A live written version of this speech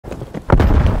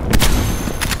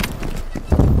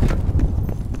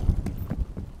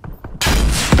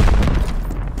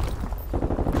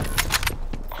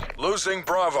Losing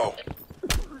Bravo.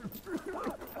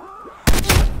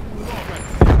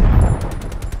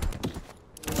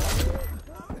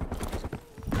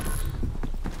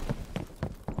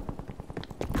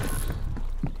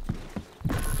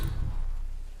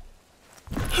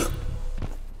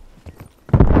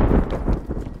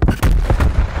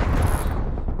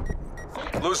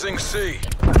 Losing C.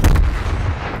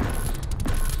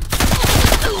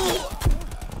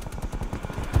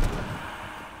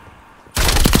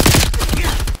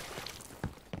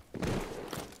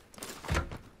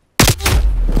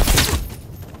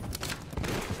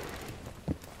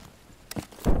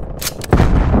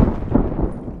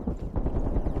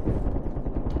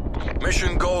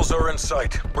 Mission goals are in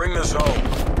sight. Bring this home.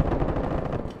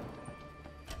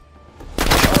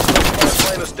 Hostile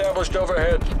plane established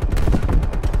overhead.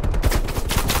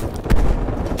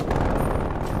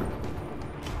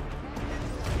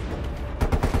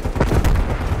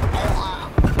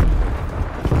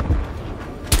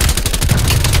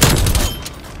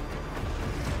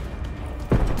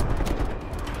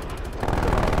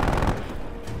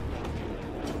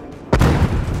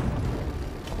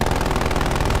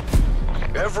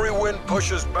 Every wind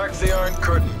pushes back the Iron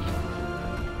Curtain.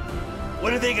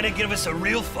 When are they gonna give us a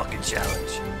real fucking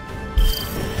challenge?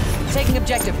 Taking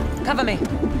objective. Cover me.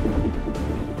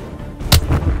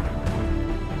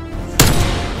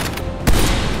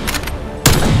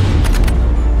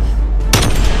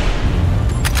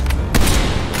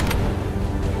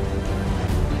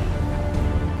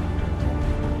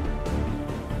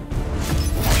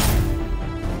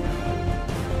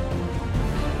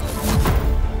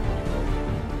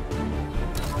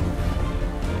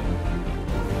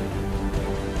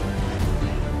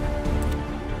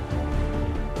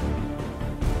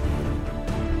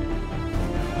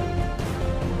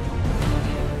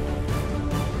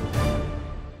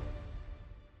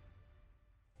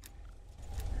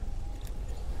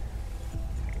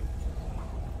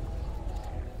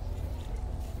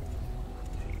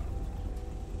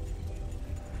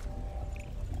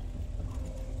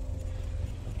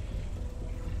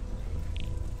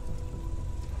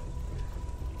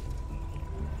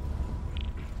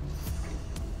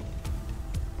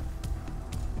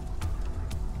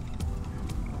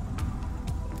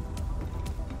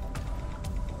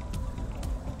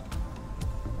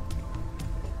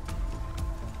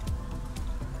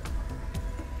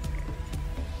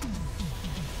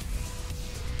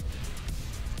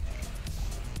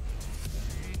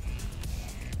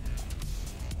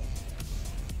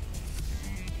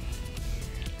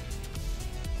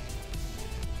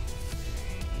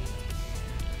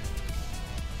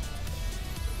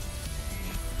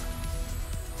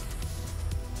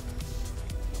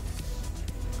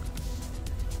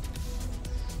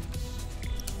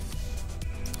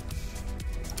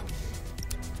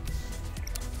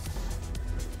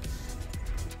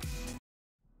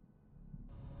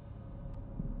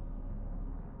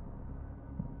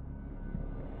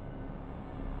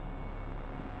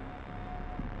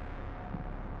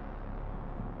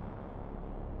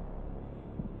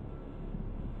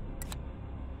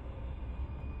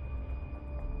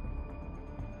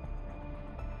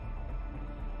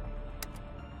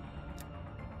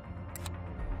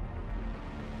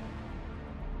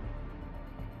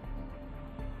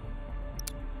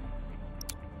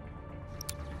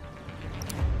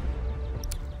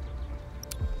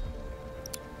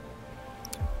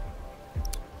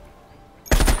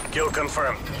 Kill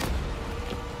confirmed.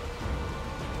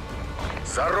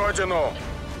 За Родину!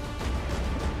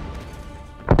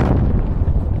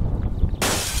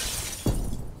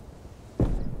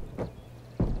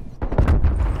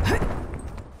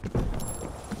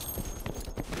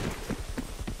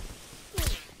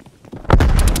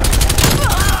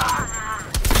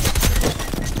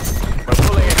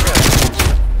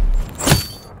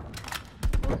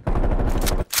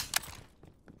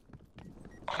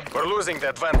 We're losing the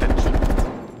advantage.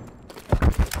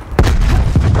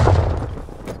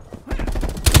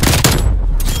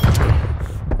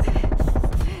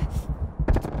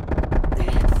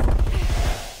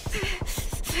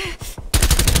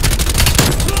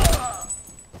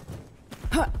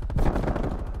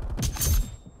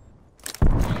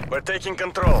 We're taking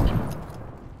control.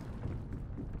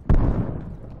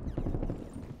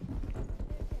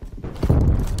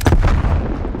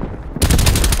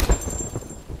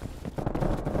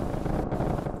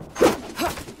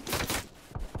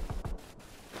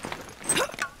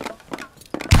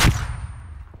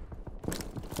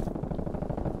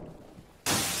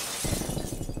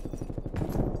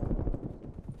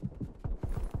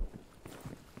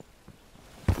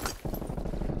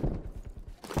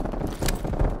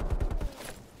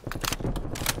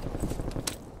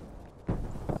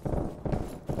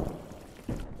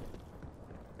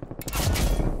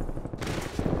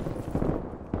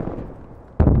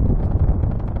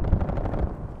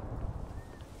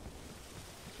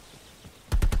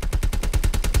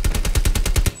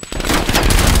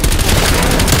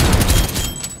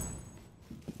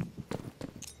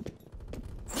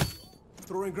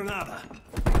 Throwing granada.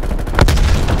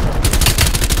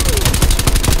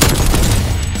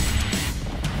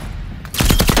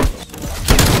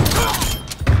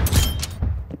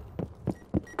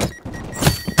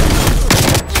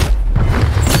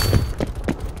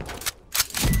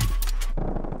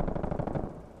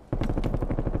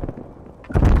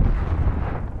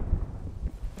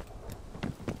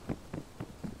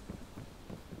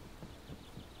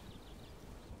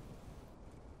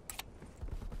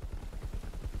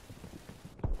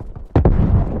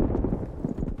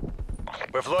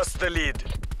 We've lost the lead.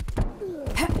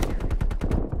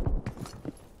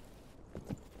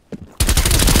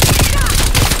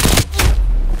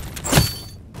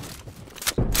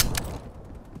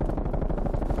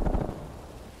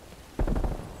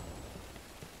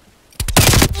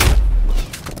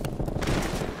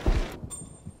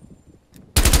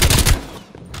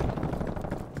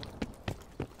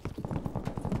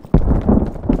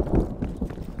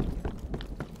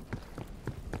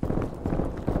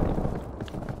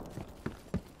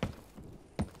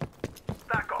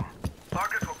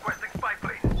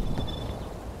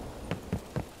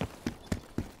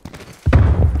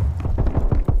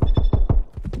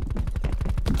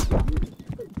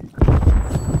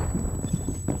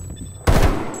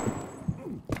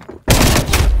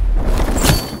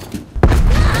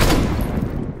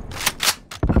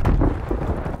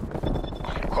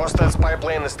 Hostile spy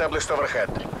plane established overhead.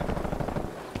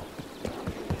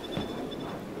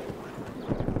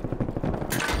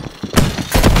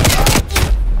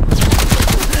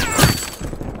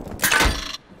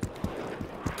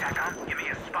 Give me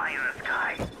a spy in the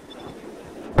sky.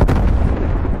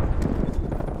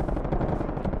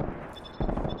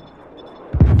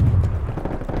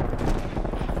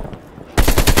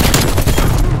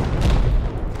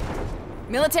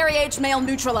 Military-age male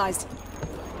neutralized.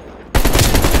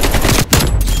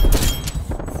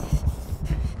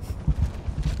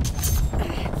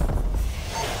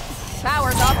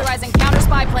 Powers authorizing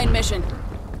counter-spy plane mission.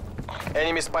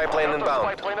 Enemy spy plane inbound.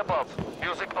 Spy plane above.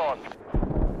 Music on.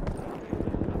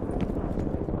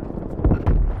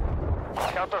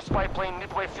 Counter spy plane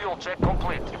midway fuel check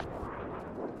complete.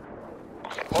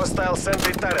 Hostile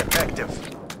sentry turret active.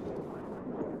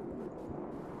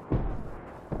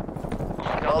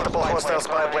 Multiple hostile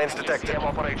spy planes detected. ECM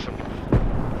operation.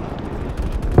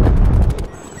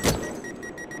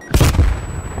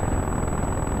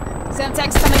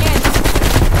 Semtex coming in.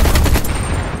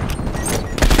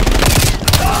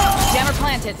 Jammer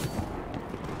planted.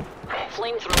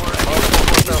 Flamethrower. Multiple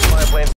hostile spy planes